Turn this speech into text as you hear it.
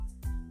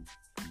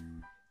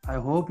I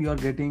hope you are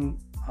getting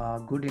a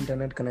good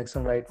internet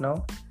connection right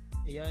now.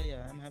 Yeah,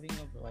 I'm having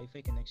a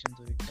Wi-Fi connection,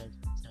 so it has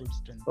good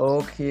strength.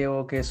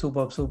 Okay,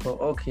 super.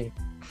 Okay,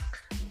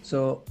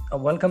 so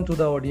welcome to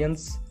the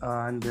audience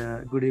and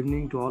good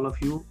evening to all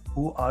of you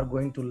who are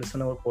going to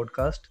listen our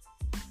podcast.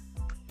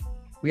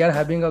 We are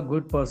having a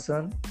good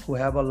person who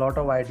have a lot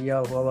of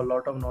idea, who have a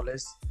lot of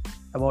knowledge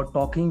about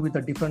talking with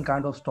a different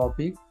kind of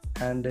topic,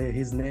 and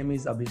his name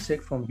is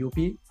Abhishek from UP.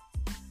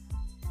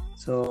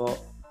 So,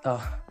 uh,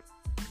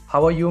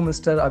 how are you,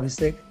 Mr.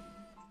 Abhishek?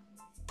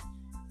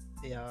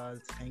 Yeah,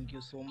 thank you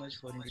so much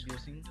for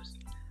introducing.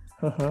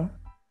 Uh-huh.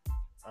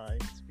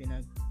 It's been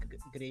a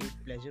great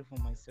pleasure for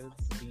myself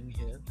being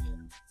here,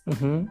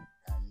 Mm-hmm. and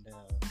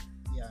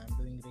yeah, I'm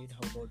doing great.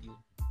 How about you?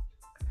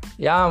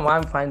 Yeah,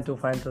 I'm fine too.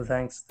 Fine too.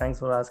 Thanks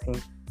for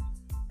asking.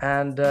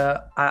 And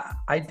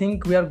I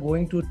think we are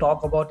going to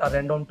talk about a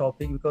random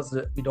topic because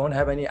we don't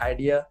have any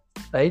idea,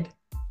 right?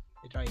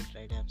 Right,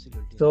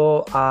 absolutely right.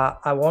 So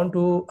I want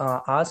to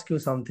ask you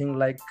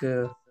something I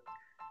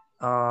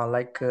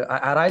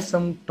arise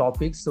some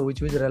topics so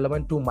which is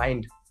relevant to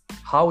mind,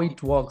 how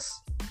it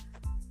works.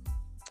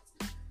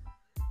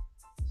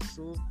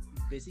 So So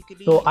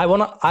basically, I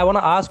wanna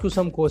ask you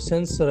some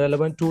questions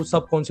relevant to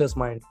subconscious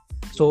mind.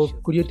 yeah, So sure.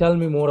 could you tell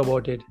me more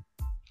about it?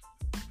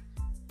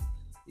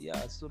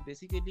 Yeah, so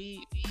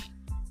basically,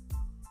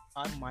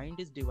 our mind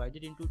is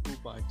divided into two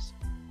parts,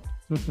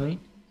 Mm-hmm. right?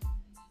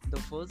 The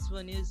first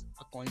one is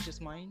a conscious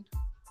mind,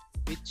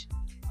 which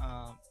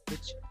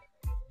which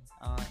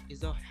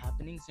is a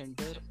happening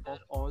center of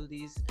all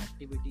these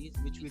activities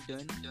which we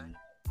done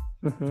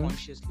Mm-hmm.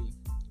 consciously,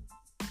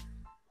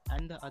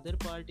 and the other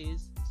part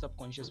is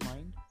subconscious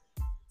mind.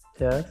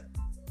 Yes.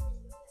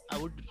 I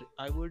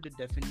would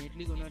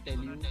definitely gonna tell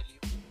you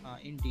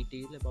in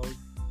detail about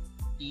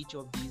each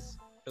of these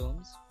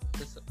terms.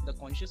 The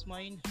conscious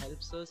mind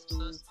helps us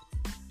to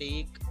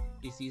take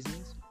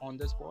decisions on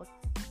the spot.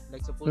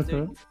 Like suppose that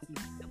Mm-hmm. you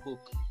read a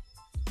book,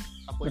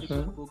 a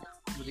particular Mm-hmm. book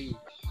you read,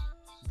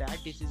 that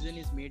decision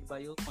is made by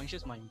your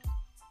conscious mind,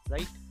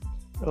 right?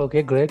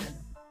 Okay, great.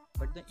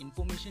 But the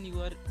information you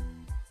are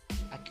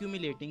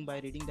accumulating by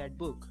reading that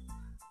book,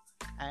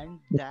 and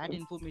that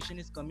information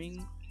is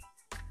coming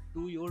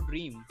to your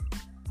dream,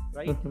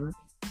 right? Mm-hmm.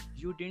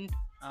 You didn't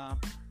uh,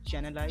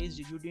 channelize,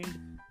 you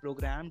didn't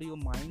programmed your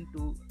mind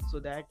to so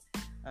that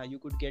you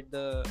could get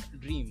the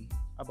dream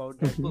about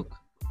that Mm-hmm. book,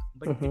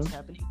 but Mm-hmm. it's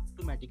happening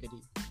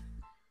automatically.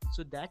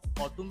 So that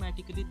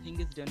automatically thing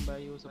is done by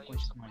your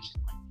subconscious mind.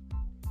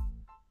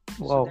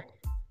 So Wow. that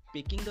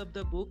picking up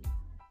the book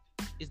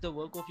is the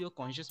work of your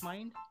conscious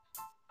mind.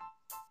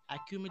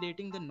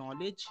 Accumulating the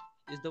knowledge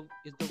is the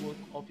work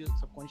of your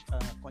subconscious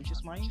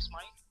conscious mind.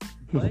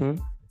 But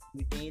Mm-hmm.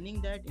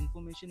 retaining that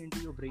information into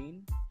your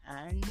brain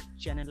and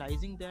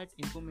channelizing that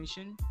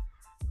information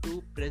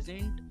to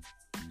present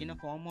in a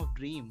form of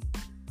dream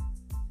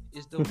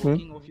is the Mm-hmm.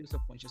 working of your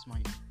subconscious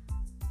mind.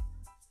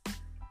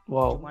 You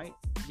Wow. might,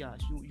 yeah,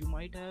 you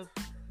might have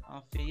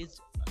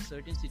faced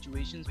certain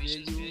situations where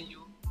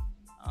you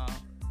uh,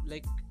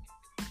 like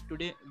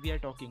today we are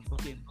talking,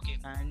 okay,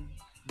 and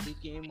we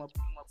came up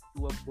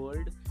to a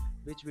word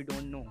which we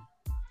don't know.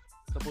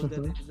 Suppose there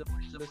Mm-hmm. is a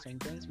particular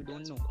sentence we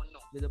don't know,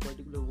 there's a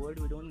particular word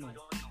we don't know.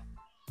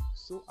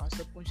 So our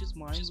subconscious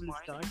mind will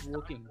start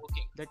working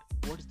that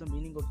what is the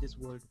meaning of this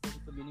word, what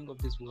is the meaning of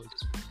this word,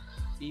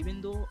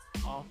 even though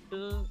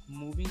after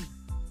moving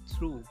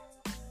through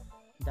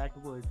that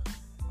word,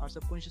 our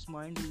subconscious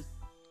mind will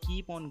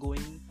keep on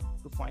going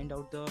to find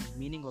out the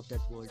meaning of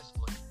that word.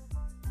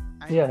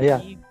 And Yeah.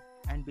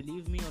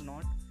 believe me or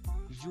not,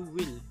 you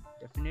will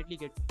definitely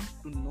get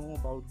to know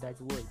about that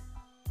word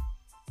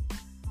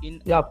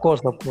in Yeah, of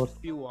course.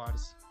 few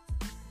hours.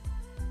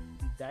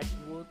 That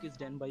work is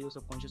done by your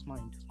subconscious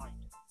mind.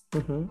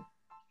 Mm-hmm.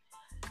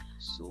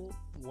 So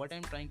what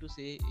I'm trying to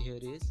say here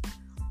is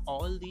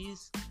all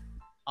these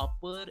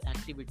upper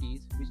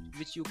activities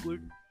which you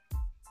could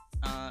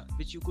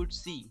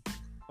see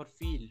or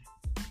feel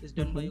is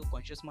done by Mm-hmm. your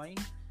conscious mind,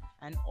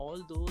 and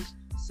all those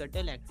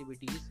subtle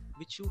activities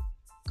which you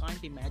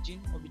can't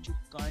imagine or which you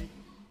can't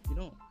you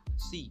know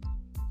see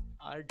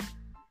are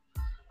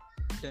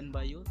done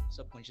by your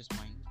subconscious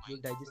mind. Your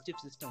digestive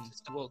system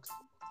works,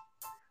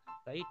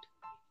 right?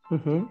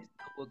 Mm-hmm. This is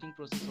the working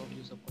process of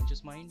your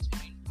subconscious mind.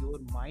 Your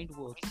mind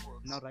works.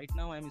 Now right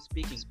now I'm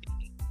speaking,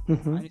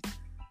 Mm-hmm. I'm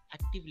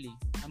actively,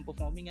 I'm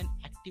performing an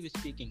active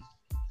speaking,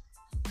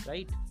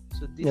 right?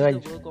 So this is the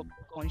Right. work of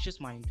conscious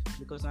mind,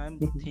 because I'm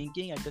Mhm.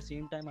 thinking at the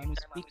same time I'm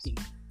speaking.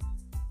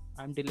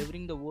 I'm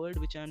delivering the word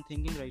which I'm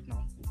thinking right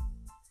now.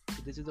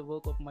 So this is the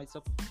work of my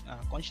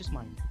conscious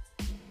mind.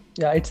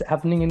 Yeah, it's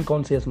happening in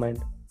conscious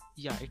mind.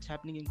 Yeah, it's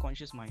happening in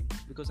conscious mind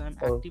because I'm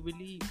Oh.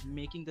 actively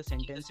making the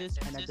sentences,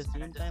 and at the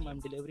same time I'm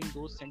delivering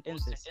those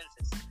sentences,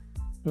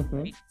 Mm-hmm.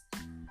 right?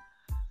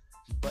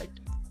 But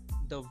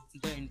the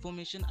the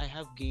information I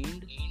have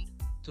gained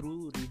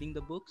through reading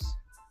the books,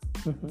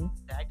 Mm-hmm.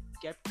 that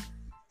kept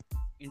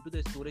into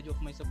the storage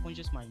of my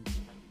subconscious mind.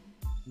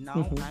 Now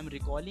Mm-hmm. I'm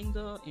recalling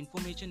the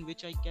information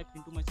which I kept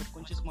into my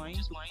subconscious mind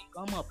to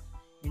come up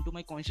into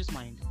my conscious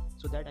mind.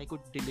 so that I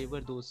could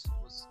deliver those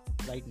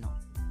right now.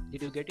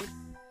 Did you get it?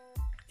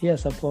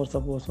 Yes, of course,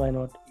 why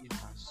not? Yeah.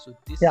 So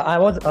this Yeah, is I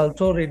the was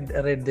also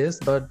read this,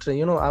 but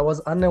I was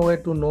unaware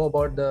to know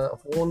about the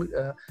whole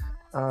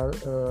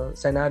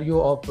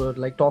scenario of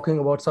like talking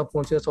about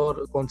subconscious or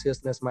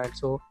consciousness mind.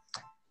 So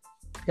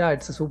yeah,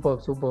 it's a super.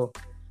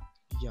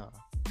 yeah.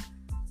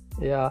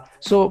 Yeah.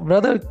 So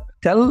brother,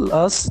 tell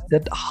us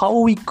that how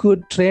we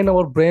could train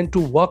our brain to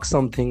work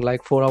something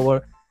like for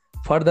our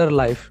further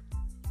life.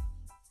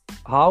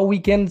 How we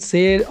can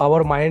say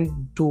our mind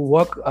to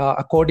work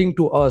according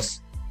to us.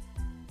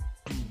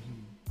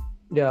 Mhm.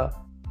 Yeah.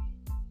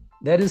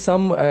 There is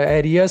some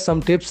areas,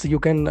 some tips you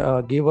can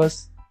give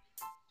us.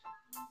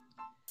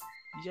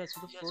 Yeah.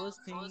 So the first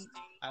thing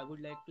I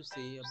would like to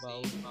say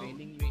about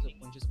training your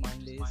subconscious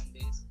mind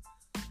is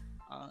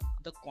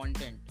the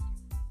content.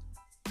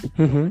 We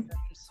Mm-hmm.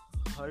 oftentimes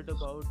heard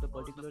about the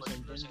particular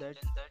sentence that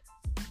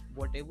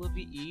whatever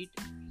we eat,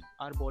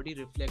 our body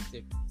reflects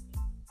it,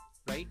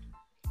 right?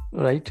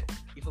 Right.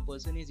 If a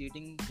person is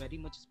eating very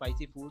much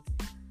spicy food,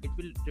 it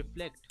will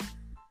reflect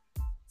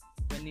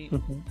when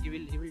Mm-hmm. he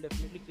will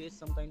definitely face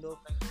some kind of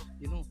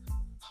you know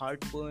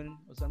heartburn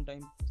or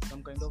sometimes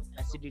some kind of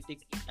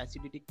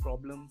acidic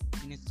problem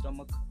in his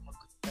stomach,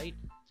 right?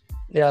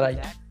 Yeah, So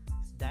right.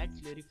 that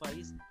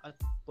clarifies a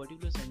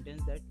particular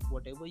sentence that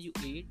whatever you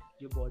eat,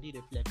 your body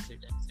reflects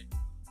it.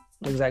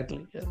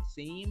 Exactly. Yeah.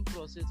 Same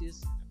process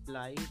is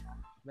applied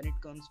when it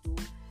comes to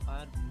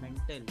our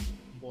mental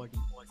body.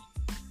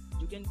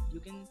 You can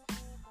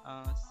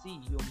see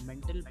your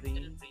mental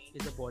brain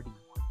is a body,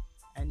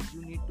 and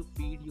you need to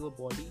feed your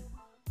body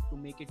to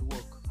make it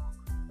work,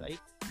 right?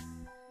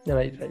 Yeah, you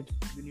right, need right.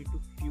 you need to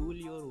fuel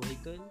your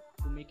vehicle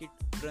to make it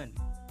run,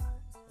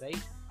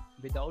 right?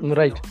 Without fuel,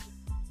 Right.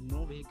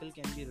 no vehicle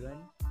can be run,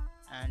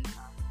 and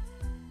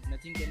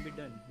nothing can be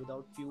done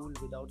without fuel,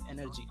 without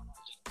energy,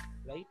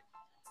 right?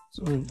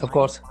 So Of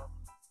course.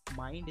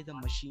 mind is a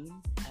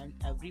machine, and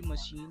every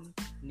machine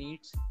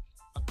needs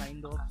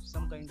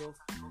some kind of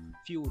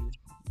fuel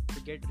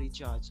to get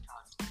recharged.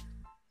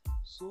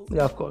 So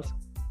Yeah, of course.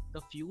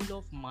 the fuel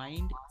of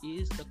mind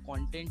is the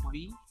content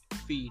we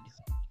feed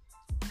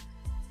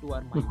to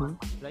our mind,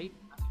 Mm-hmm. right?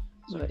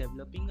 So Right.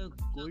 developing a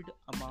good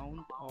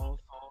amount of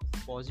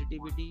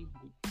positivity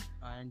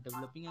and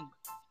developing a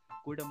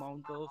good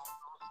amount of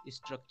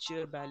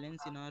structure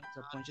balance in our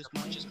subconscious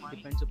mind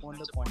depends upon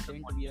the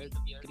content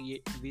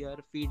we are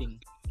feeding,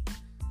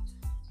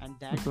 and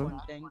that Mm-hmm.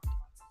 content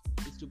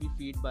is to be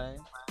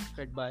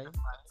fed by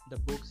the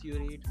books you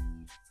read,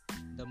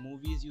 the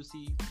movies you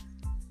see,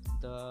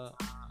 the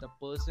the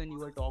person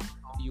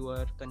you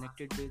are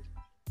connected with,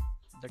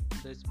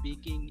 the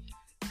speaking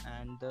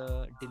and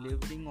the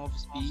delivering of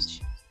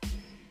speech.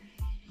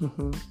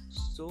 Mm-hmm.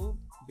 So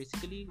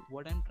basically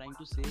what I'm trying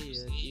to say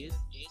here is,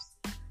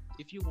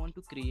 if you want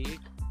to create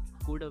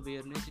good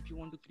awareness, if you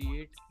want to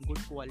create good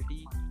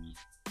quality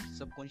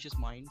subconscious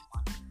mind,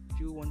 if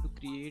you want to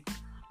create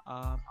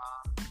uh,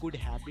 good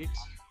habits,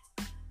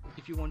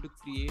 if you want to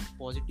create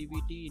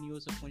positivity in your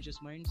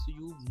subconscious mind, so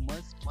you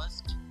must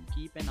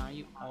keep an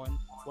eye on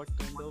what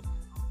kind of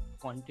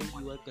content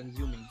you are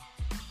consuming.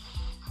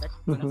 That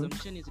Mm-hmm.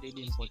 consumption is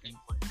really important.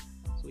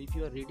 So if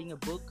you are reading a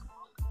book,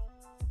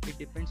 it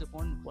depends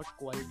upon what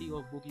quality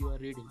of book you are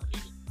reading,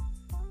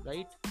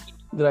 right?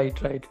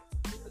 Right, right.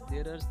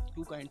 There are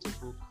two kinds of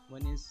book.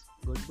 One is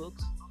good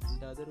books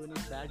and the other one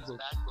is bad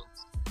books.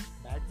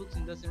 Bad books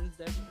in the sense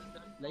that,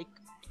 like,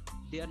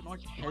 they are not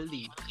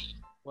healthy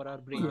for our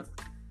brain. Yeah.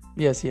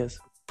 Yes, yes.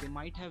 They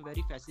might have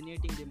very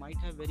fascinating, they might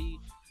have very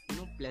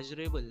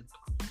pleasurable,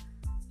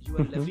 you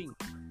are Mm-hmm. loving,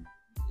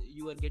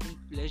 you are getting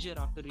pleasure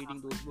after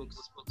reading those books,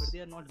 but they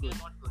are not good.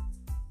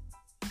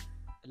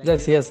 Like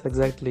Yes, yes,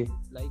 exactly.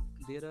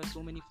 there are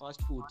so many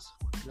fast foods,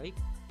 like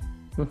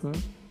Mm-hmm.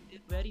 they're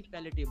very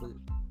palatable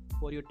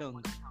for your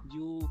tongue.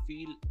 You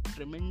feel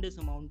tremendous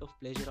amount of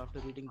pleasure after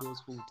eating those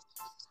foods,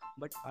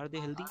 but are they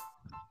healthy?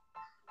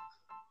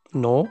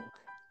 No.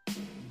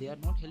 They are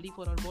not healthy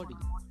for our body.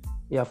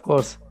 Yeah, of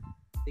course.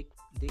 they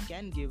they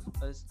can give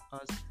us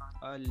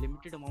a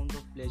limited amount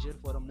of pleasure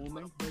for a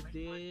moment, but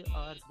they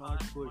are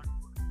not good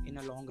in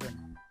a long run.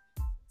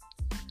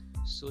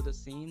 So the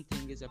same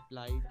thing is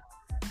applied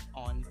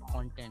on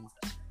content.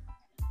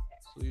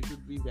 So you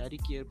should be very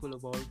careful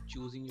about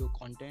choosing your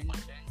content,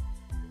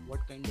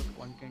 what kind of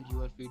content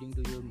you are feeding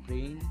to your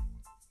brain,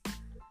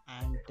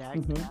 and that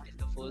Mm-hmm. is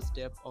the first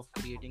step of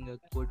creating a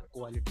good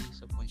quality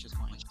subconscious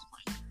mind.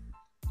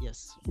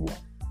 Yes.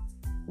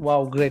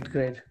 Wow, great,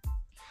 great.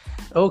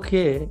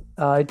 Okay,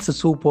 it's a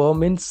super.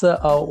 Means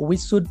we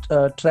should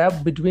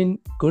trap between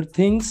good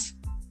things,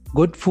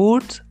 good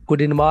food,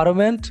 good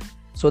environment,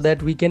 so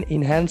that we can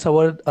enhance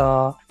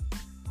our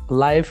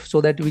life,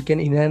 so that we can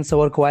enhance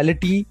our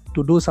quality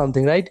to do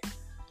something, right?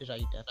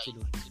 Right,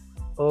 absolutely.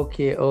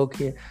 Okay,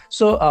 okay.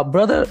 So,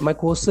 brother, my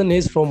question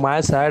is from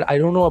my side. I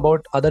don't know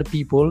about other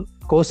people.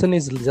 Question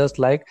is just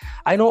like,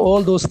 I know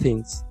all those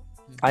things.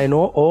 I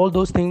know all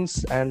those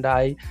things, and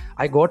I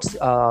got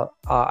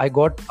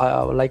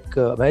like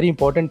very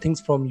important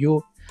things from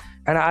you,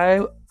 and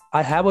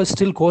I have a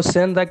still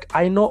question, like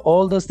I know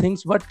all those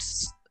things, but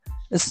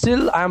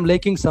still I am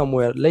lacking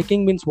somewhere.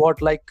 Lacking means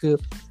what? Like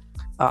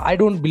I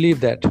don't believe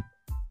that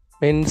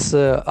means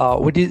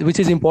which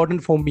is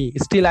important for me.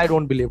 Still I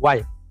don't believe.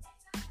 Why?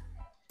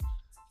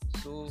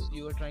 So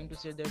you are trying to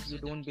say that you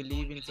don't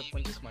believe in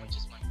subconscious mind.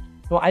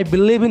 No, I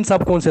believe in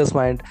subconscious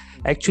mind.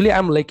 Actually,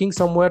 I'm lacking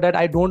somewhere that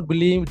I don't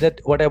believe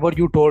that whatever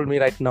you told me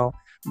right now,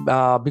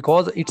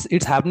 because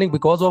it's happening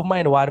because of my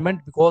environment.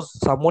 Because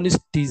someone is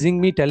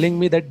teasing me, telling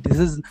me that this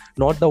is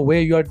not the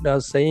way you are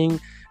saying.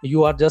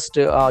 You are just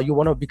you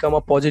want to become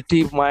a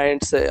positive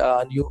mind.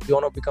 You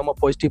want to become a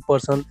positive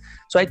person.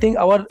 So I think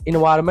our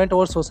environment,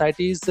 our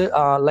society is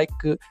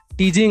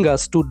teasing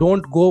us to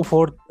don't go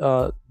for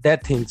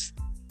that things.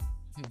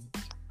 Hmm.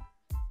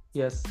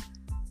 Yes.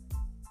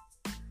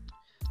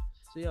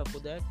 So yeah, for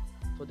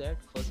that,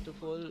 first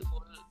of all,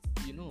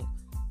 you know,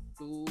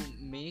 to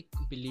make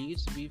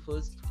beliefs, we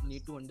first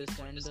need to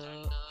understand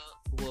the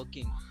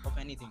working of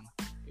anything.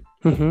 It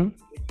it Mm-hmm.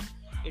 it,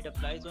 it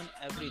applies on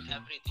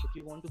everything. If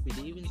you want to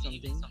believe in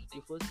something,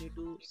 you first need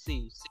to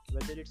see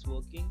whether it's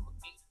working,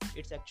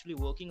 it's actually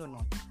working or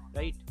not,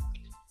 right?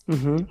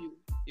 Mm-hmm.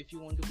 If you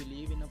want to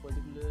believe in a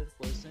particular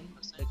person,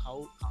 like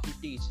how he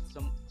teach,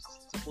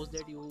 suppose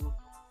that you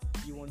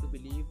want to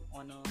believe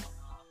on a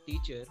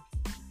teacher.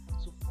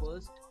 So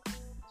first,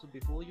 so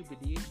before you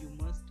believe, you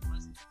must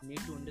need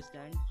to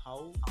understand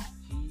how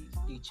he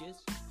teaches,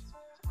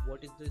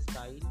 what is the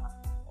style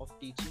of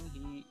teaching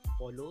he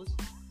follows,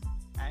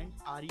 and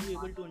are you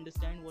able to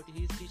understand what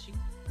he is teaching?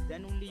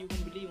 Then only you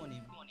can believe on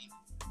him,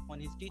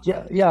 on his teaching.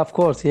 Yeah. Yeah. Of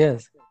course.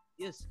 Yes.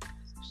 Yes.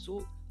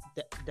 So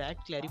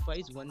that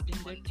clarifies one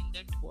thing,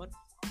 that for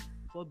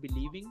for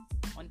believing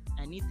on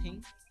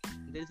anything,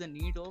 there is a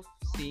need of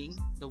seeing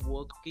the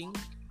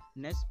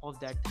workingness of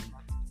that thing.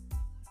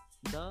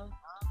 The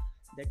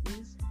That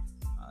means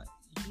uh,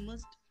 you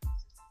must,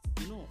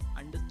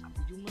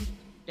 you must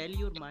tell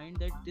your mind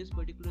that this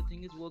particular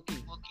thing is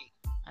working,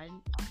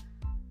 and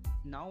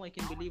now I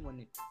can believe on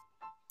it,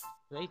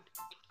 right?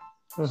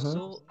 Mm-hmm.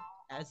 So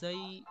as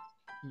I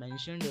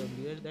mentioned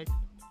earlier, that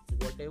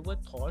whatever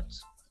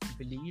thoughts,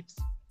 beliefs,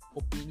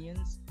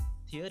 opinions,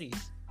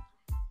 theories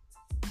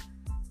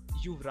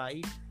you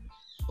write,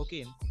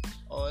 okay,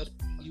 or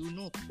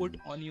put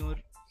on your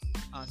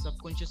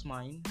subconscious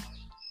mind,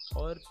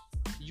 or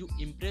you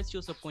impress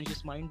your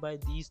subconscious mind by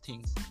these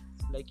things,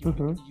 like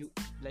Mm-hmm. you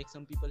like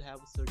some people have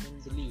certain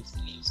beliefs,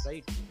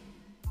 right?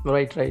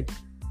 Right. Right.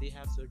 They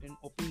have certain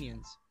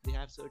opinions, they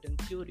have certain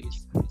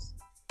theories.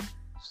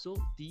 So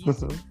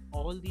Mm-hmm.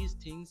 all these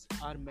things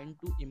are meant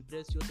to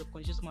impress your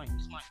subconscious mind.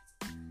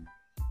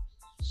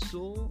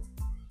 So,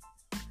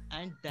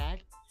 and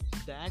that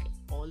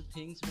all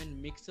things,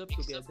 when mixed up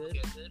together,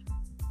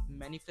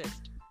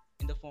 manifest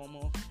in the form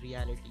of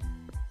reality.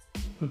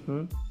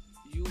 Mm-hmm.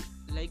 You,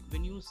 like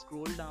when you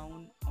scroll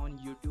down on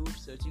YouTube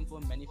searching for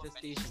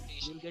manifestation,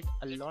 you'll get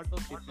a lot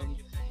of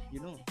different, you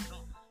know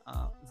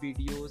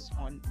videos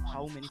on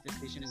how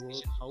manifestation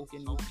work, how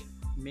can you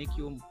make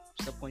your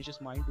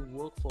subconscious mind to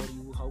work for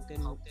you, how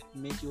can you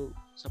make your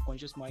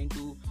subconscious mind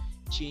to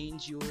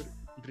change your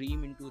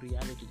dream into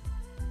reality.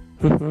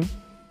 Mm-hmm.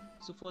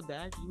 So for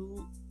that,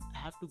 you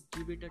have to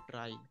give it a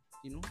try.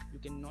 You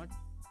cannot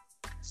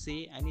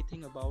say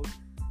anything about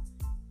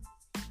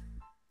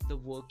the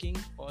working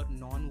or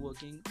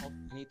non-working of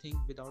anything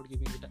without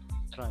giving it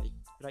a try,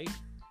 right?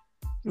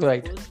 So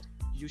Right. first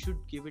you should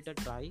give it a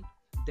try,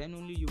 then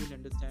only you will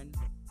understand,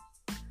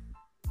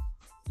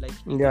 like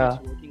if Yeah.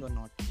 it's working or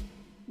not.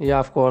 Yeah.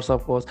 Of course.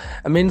 Of course.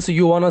 I mean, so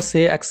you wanna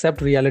say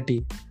accept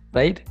reality,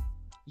 right?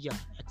 Yeah,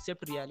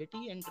 accept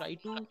reality and try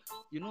to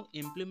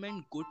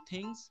implement good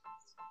things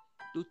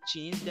to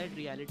change that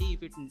reality,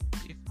 if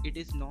it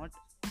is not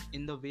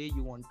in the way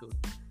you want to.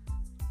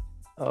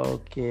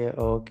 Okay. Yeah.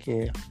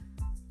 Okay.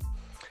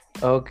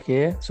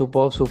 Okay.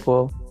 Super.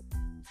 Super.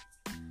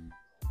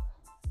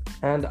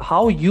 And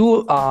how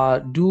you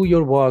do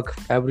your work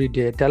every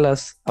day? Tell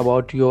us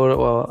about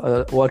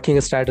your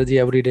working strategy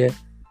every day.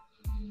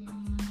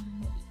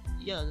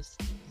 Yeah,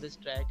 the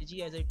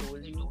strategy, as I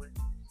told you,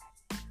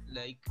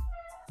 like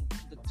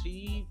the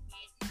three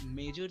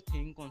major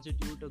thing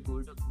constitute a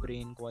good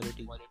brain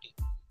quality.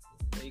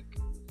 Like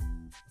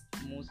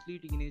mostly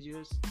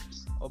teenagers,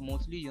 or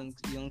mostly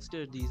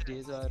youngsters these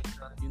days are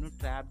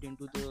trapped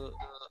into the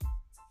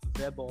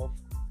web of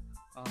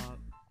uh,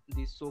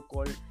 these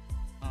so-called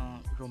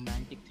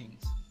romantic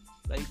things,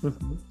 right?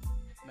 Mm-hmm.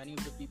 Many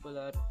of the people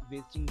are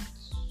wasting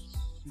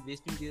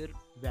their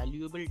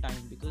valuable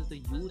time, because the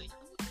youth,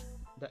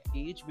 the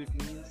age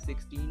between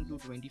 16 to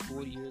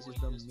 24 years, is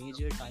the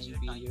major time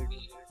period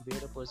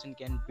where a person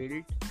can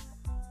build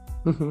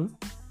Mm-hmm.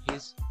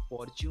 his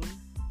fortune,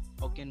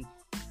 or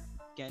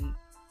can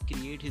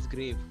create his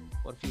grave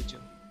for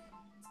future.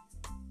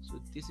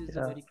 So this is a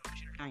Yeah. very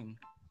crucial time,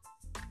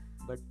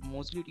 but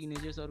mostly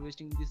teenagers are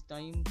wasting this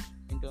time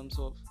in terms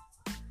of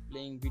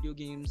playing video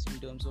games, in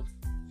terms of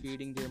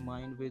feeding their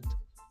mind with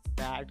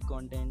bad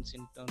contents,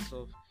 in terms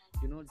of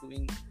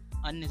doing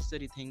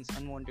unnecessary things,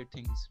 unwanted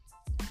things.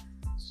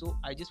 So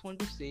I just want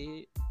to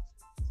say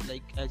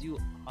like as you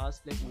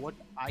asked, like what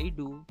I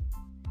do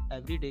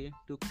every day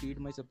to feed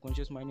my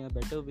subconscious mind in a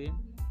better way.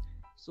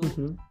 So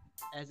Mm-hmm.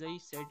 as I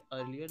said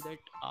earlier, that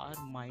our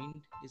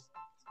mind is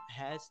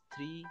has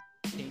three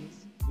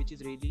things which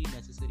is really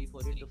necessary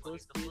for it. The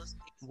first is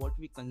what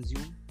we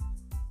consume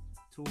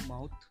through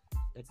mouth,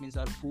 that means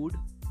our food,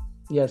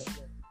 Yes.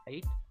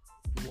 right?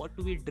 What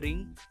we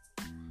drink,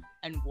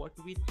 and what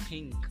we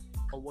think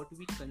or what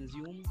we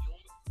consume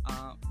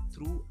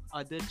through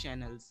other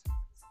channels.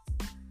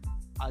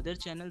 Other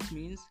channels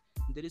means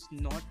there is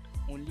not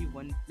only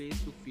one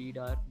place to feed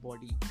our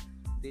body,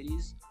 there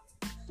is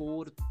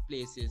four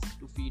places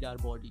to feed our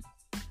body,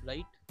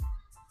 right?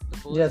 The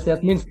Yes, first that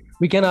one means is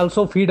we can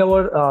also feed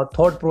our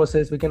thought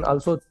process. We can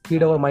also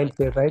feed our yeah, right,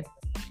 mindset, right?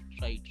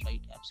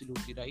 right,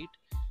 absolutely right.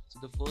 So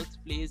the first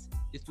place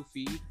is to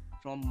feed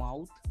from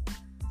mouth,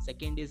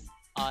 second is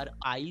our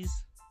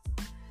eyes,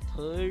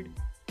 third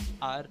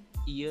our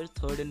ear,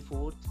 third and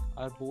fourth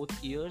are both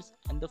ears,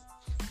 and the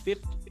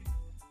fifth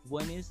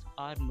one is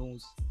our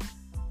nose.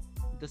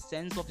 The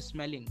sense of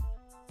smelling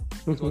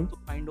is Mm-hmm. also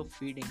kind of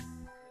feeding.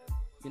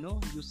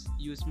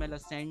 You smell a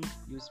scent,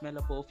 you smell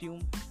a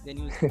perfume, then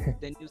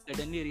you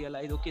suddenly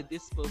realize, okay,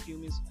 this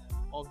perfume is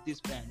of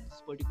this brand,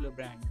 this particular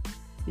brand,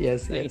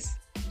 Yes, right? yes.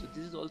 So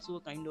this is also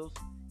a kind of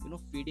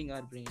feeding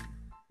our brain.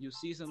 You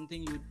see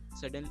something,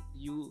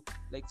 you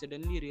like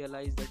suddenly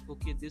realize that,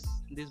 okay, this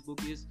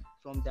book is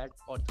from that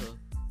author,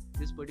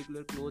 this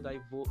particular cloth I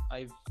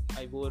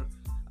wore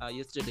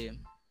yesterday.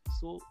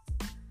 So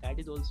that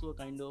is also a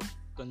kind of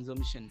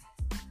consumption.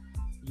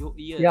 Your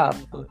ear, Yeah. when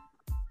you hear,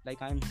 like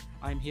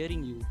I'm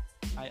hearing you,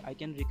 I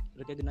can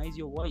recognize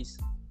your voice,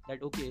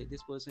 that okay,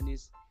 this person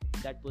is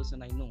that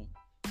person I know,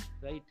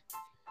 right?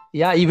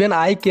 Yeah, even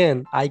I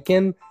can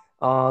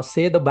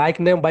say the bike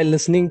name by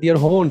listening to your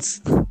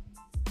horns.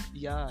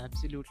 Yeah,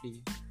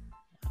 absolutely.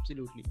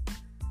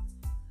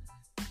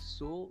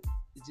 So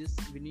just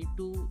we need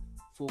to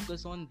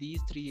focus on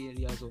these three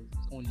areas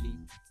only.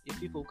 If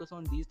we focus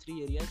on these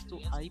three areas, so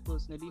I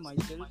personally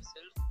myself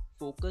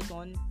focus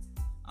on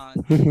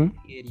these Mm-hmm.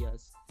 three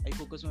areas. I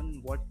focus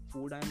on what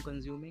food I am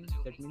consuming.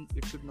 That means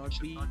it should not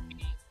be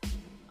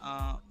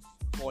uh,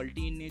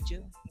 faulty in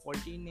nature.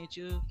 Faulty in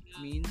nature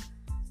means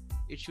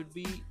it should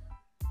be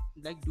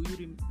like, do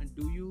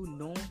you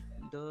know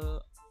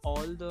the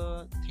all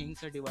the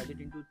things are divided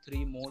into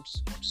three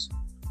modes,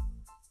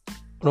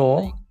 like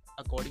No.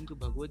 according to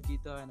Bhagavad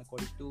Gita and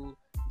according to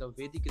the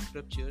Vedic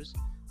scriptures,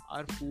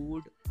 our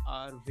food,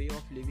 our way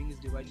of living is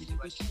divided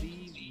into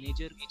three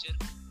major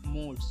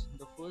modes.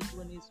 The first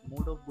one is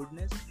mode of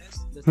goodness,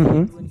 the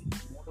second Mm-hmm. one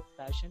is mode of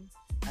passion,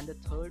 and the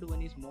third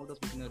one is mode of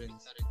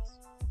ignorance,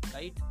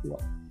 right?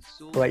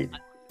 So Right.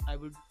 I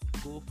would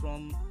go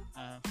from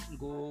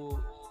go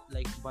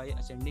like by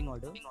ascending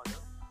order.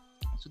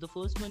 So the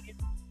first one is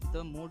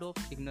the mode of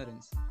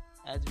ignorance,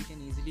 as we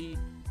can easily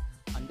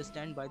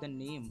understand by the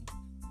name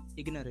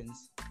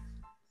ignorance.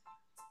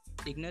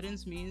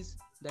 Ignorance means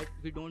that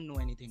we don't know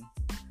anything,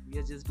 we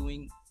are just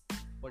doing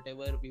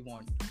whatever we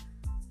want,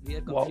 we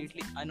are Wow.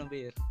 completely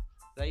unaware,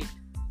 right?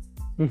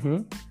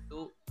 Mm-hmm.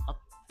 So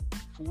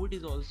food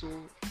is also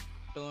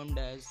termed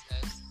as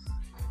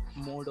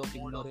mode of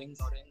ignorance.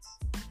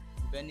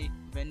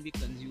 When we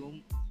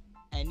consume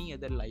any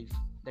other life,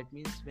 that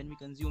means when we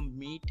consume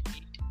meat,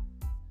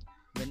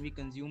 when we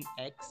consume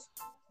eggs,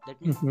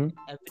 that means Mm-hmm.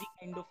 every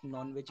kind of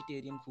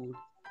non-vegetarian food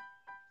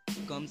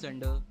comes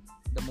under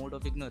the mode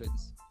of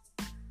ignorance.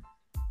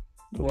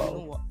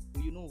 Wow.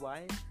 Do you know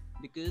why?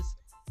 Because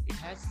it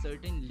has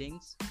certain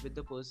links with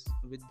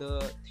with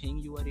the thing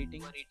you are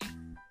eating.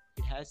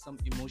 It has some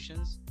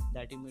emotions.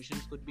 That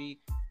emotions could be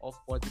of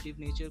positive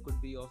nature,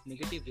 could be of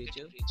negative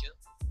nature,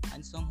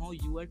 and somehow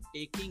you are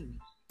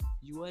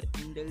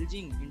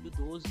indulging into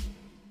those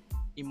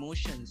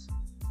emotions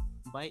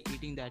by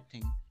eating that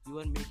thing. You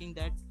are making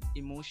that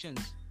emotions,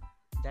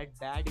 that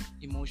bad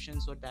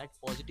emotions or that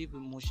positive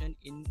emotion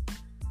in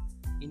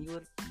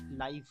your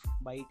life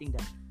by eating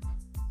that,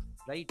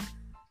 right?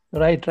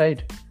 Right,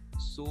 right.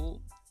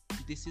 So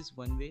this is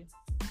one way.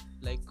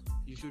 Like,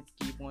 you should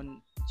keep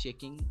on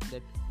checking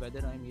that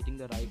whether I'm eating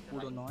the right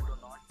food or not.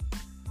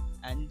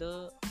 And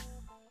the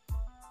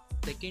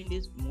second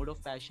is mode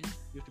of passion.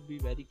 You have to be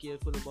very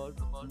careful about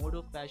mode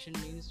of passion.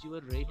 Means you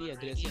are really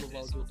aggressive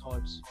about your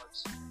thoughts,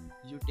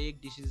 you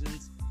take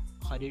decisions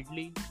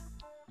hurriedly,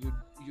 you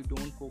you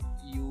don't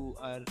you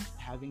are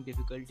having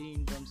difficulty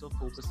in terms of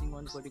focusing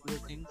on particular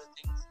things,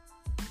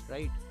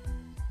 right?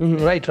 Mm-hmm.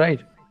 Like Right,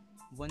 right.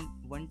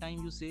 one time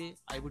you say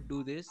I would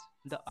do this,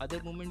 the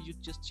other moment you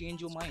just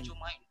change your mind.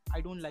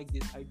 I don't like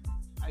this,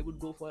 I would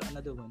go for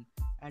another one.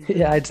 And the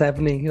Yeah, it's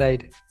happening.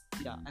 Right.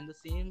 yeah, and the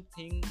same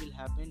thing will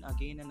happen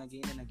again and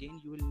again and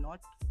again. You will not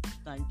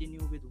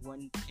continue with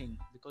one thing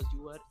because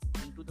you are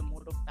into the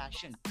mode of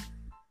passion.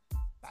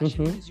 Passion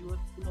Mm-hmm. means you are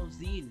full of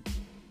zeal.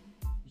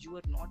 You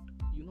are not,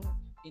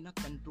 in a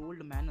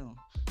controlled manner.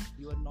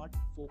 You are not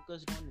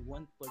focused on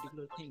one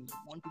particular thing. You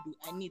want to do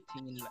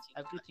anything in life,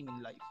 everything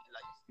in life.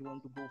 You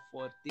want to go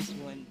for this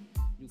one,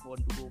 you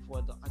want to go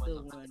for the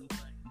other one.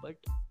 But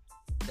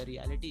the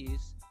reality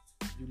is,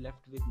 you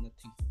left with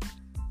nothing.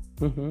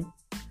 Mm-hmm.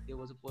 There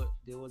was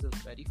a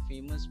very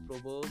famous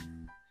proverb,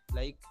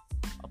 like,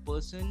 a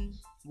person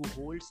who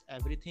holds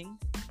everything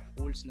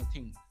holds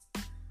nothing.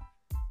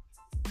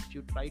 If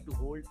you try to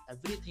hold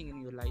everything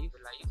in your life,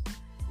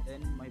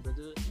 then, my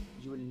brother,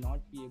 you will not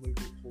be able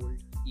to hold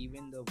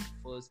even the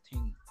first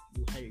thing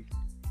you held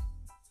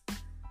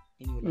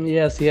in your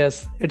life.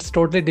 Yes. It's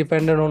totally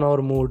dependent on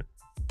our mood.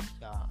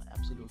 Yeah,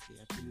 absolutely.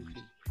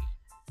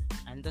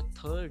 And the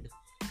third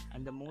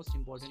and the most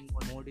important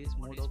mode is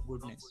mode of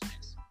goodness.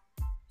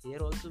 Here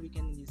also we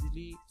can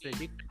easily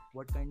predict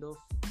what kind of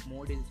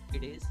mode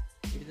it is.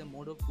 It is a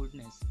mode of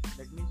goodness.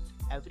 That means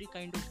every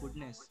kind of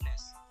goodness,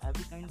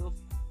 every kind of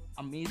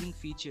amazing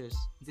features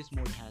this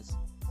mode has.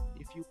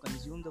 If you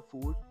consume the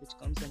food which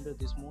comes under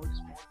this mode,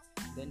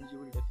 then you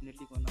will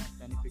definitely gonna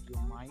benefit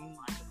your mind,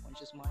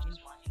 subconscious mind,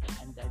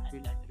 and that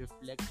will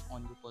reflect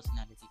on your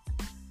personality.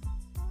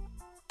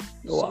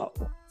 Wow.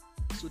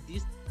 So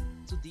these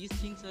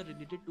things are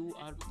related to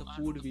the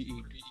food we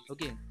eat.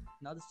 Okay.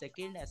 Now the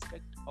second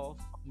aspect of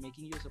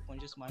making your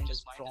subconscious mind a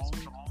strong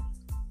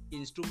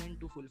instrument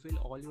to fulfill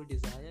all your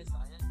desires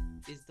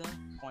is the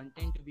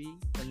content we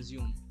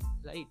consume,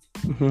 right?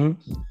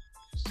 Mm-hmm.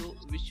 So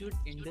we should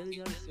indulge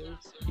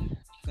ourselves in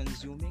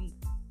consuming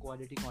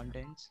quality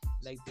contents.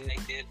 Like, their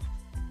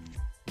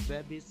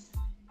web is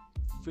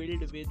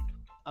filled with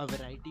a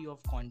variety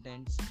of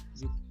contents.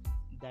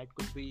 That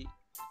could be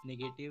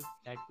negative,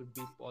 that could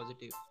be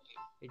positive.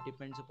 It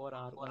depends upon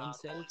our own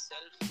self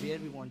where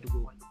we want to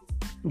go.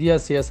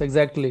 Yes,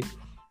 exactly.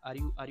 Are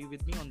you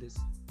with me on this?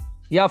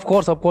 Yeah, of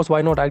course.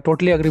 Why not? I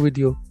totally agree with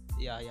you.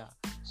 Yeah.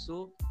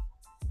 So,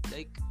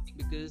 like,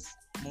 because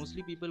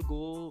mostly people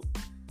go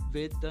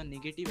with the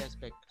negative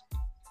aspect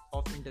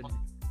of internet,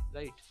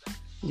 right?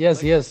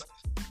 Yes, But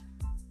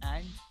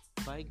and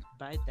by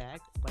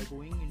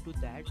going into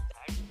that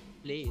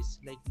place,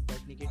 like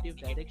that negative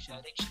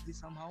direction, we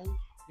somehow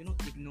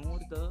ignore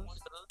the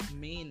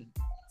main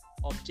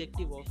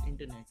objective of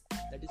internet,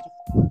 that is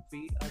to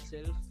feed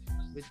ourselves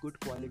with good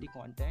quality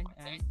content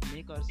and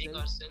make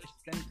ourselves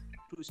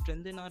to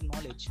strengthen our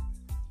knowledge.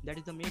 That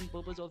is the main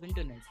purpose of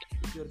internet.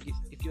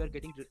 If you are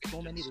getting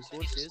so many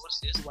resources,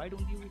 so why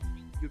don't you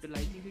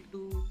utilizing it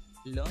to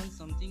learn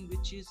something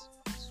which is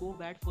so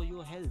bad for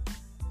your health?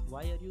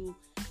 Why are you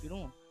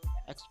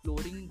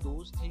exploring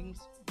those things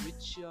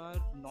which are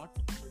not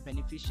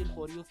beneficial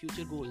for your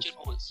future goals?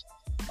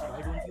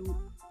 Why don't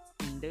you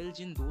indulge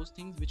in those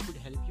things which could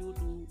help you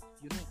to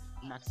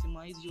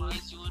maximize your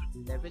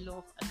level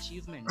of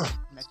achievement,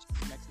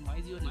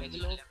 maximize your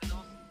level of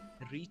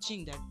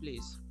reaching that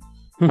place?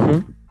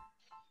 Mm-hmm.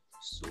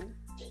 So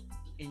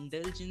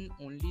indulge in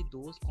only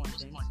those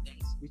contents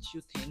which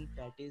you think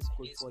that is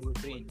good for your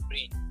brain.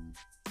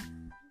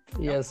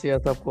 Yes,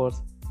 of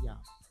course. Yeah.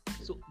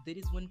 So there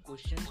is one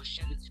question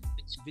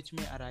which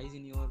may arise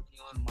in your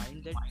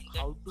mind, that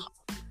how to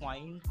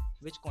find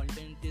which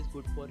content is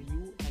good for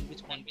you and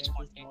which content is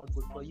not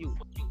good for you,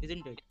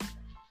 isn't it?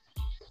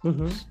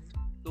 Mm-hmm.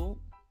 So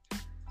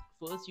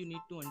first you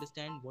need to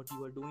understand what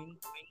you are doing.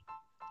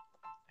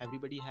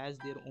 Everybody has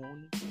their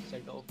own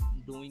set of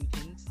doing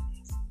things.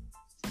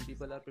 Some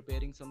people are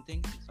preparing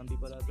something, some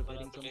people are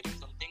preparing something,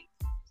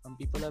 some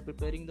people are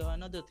preparing the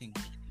another thing,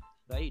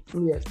 right?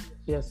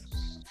 Yes.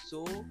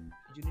 So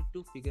you need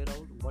to figure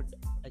out what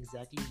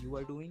exactly you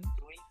are doing,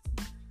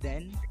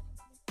 then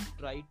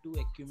try to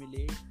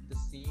accumulate the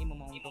same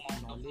amount of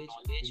knowledge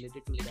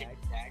related to that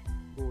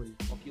goal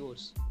of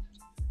yours.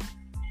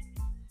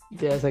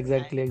 Yes,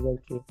 exactly.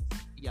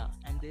 Yeah,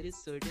 and there is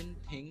certain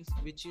things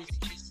which is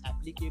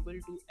applicable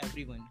to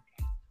everyone.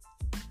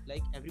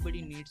 Like,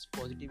 everybody needs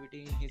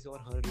positivity in his or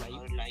her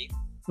life.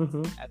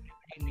 Mm-hmm.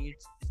 Everybody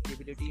needs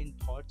stability in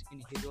thoughts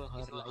in his or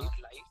her life.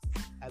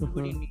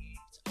 Everybody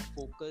needs a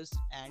focus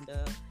and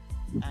a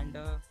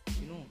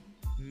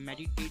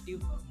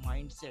meditative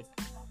mindset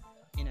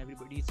in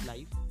everybody's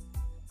life.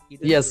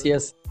 Either Yes.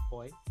 girl or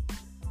boy,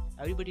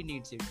 everybody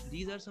needs it.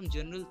 These are some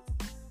general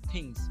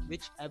things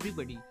which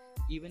everybody,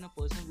 even a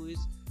person who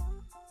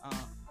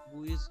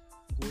is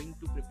going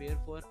to prepare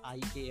for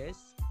IAS,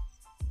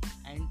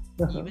 and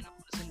even a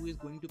person who is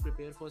going to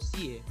prepare for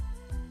CA,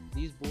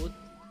 these both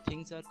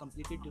things are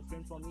completely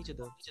different from each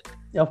other.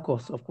 Of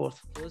course.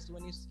 First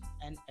one is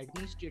an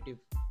administrative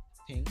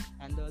thing,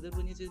 and the other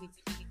one is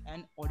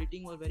an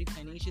auditing or very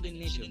financial in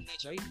nature,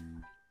 right?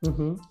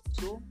 Mm-hmm.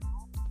 So,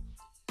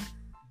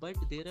 but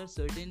there are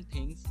certain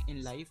things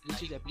in life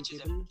which is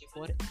applicable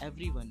for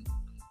everyone,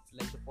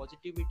 like the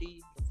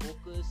positivity, the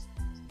focus,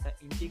 the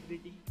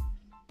integrity,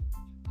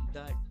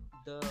 the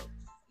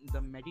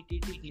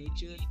meditative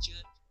nature,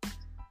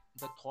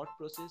 the thought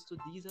process. So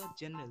these are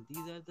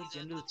the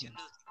general things.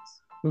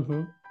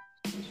 Mm-hmm.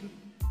 We should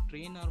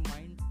train our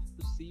mind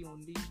to see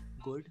only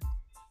good,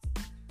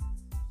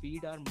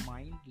 feed our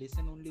mind,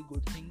 listen only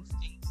good things,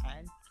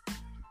 and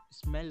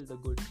smell the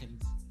good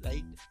things,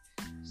 right?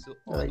 So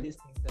all Right. these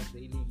things are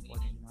really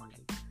important in our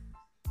life.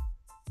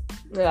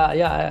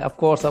 Yeah. Of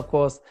course.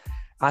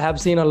 I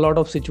have seen a lot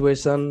of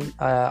situation.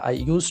 I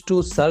used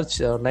to search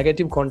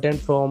negative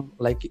content from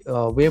like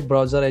web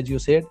browser, as you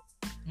said.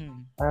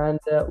 And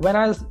when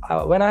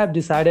I have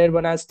decided,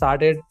 when I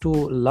started to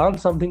learn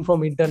something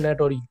from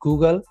internet or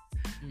Google,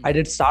 I Hmm.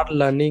 did start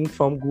learning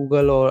from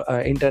Google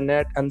or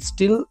internet, and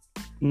still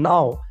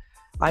now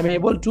I'm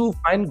able to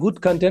find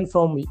good content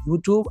from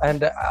YouTube.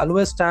 And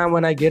always time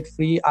when I get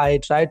free, I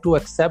try to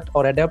accept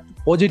or adapt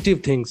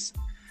positive things,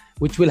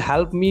 which will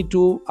help me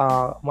to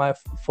my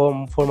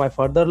for my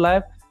further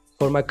life,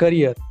 for my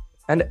career.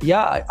 And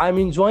yeah, I'm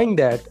enjoying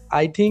that.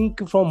 I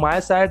think from my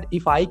side,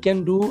 if I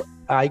can do,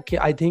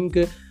 I think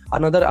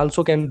another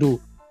also can do.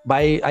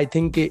 By I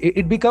think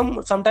it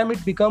become sometimes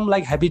it become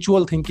like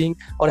habitual thinking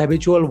or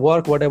habitual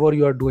work, whatever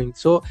you are doing.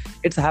 So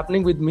it's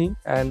happening with me.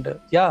 And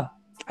yeah,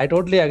 I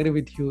totally agree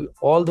with you.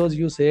 All those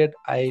you said,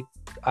 I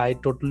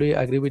totally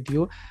agree with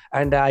you.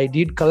 And I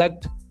did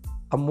collect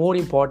a more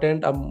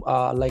important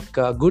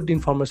good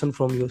information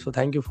from you. So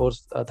thank you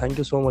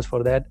so much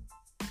for that.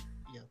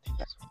 Yeah, thank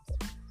you so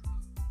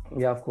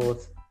much. Yeah, of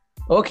course.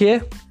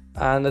 Okay,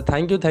 and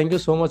thank you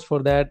so much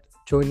for that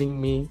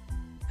joining me.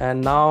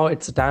 And now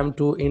it's time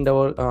to end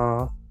our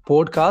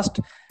podcast.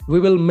 We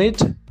will meet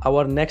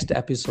our next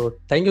episode.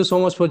 Thank you so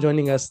much for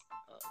joining us.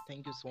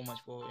 Thank you so much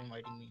for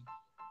inviting me.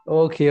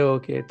 Okay,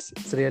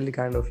 it's really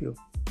kind of you.